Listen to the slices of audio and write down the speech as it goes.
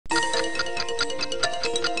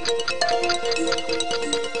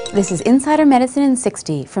This is Insider Medicine in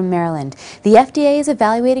 60 from Maryland. The FDA is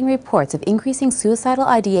evaluating reports of increasing suicidal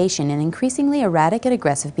ideation and increasingly erratic and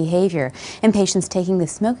aggressive behavior in patients taking the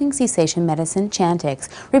smoking cessation medicine Chantix.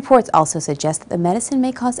 Reports also suggest that the medicine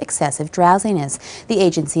may cause excessive drowsiness. The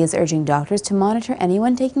agency is urging doctors to monitor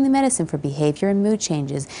anyone taking the medicine for behavior and mood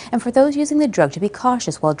changes, and for those using the drug to be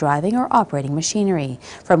cautious while driving or operating machinery.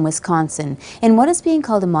 From Wisconsin, in what is being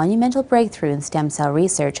called a monumental breakthrough in stem cell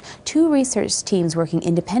research, two research teams working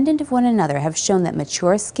independently of one another have shown that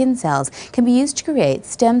mature skin cells can be used to create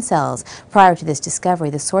stem cells. Prior to this discovery,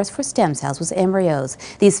 the source for stem cells was embryos.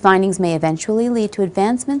 These findings may eventually lead to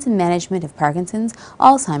advancements in management of Parkinson's,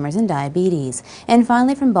 Alzheimer's, and diabetes. And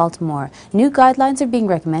finally, from Baltimore, new guidelines are being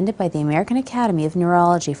recommended by the American Academy of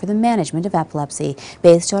Neurology for the management of epilepsy,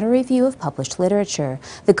 based on a review of published literature.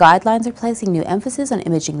 The guidelines are placing new emphasis on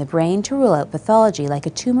imaging the brain to rule out pathology like a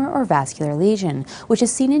tumor or vascular lesion, which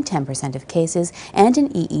is seen in 10% of cases, and an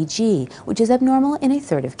EEG, which is abnormal in a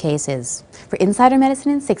third of cases. For Insider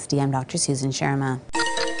Medicine in 60, I'm Dr. Susan Sharma.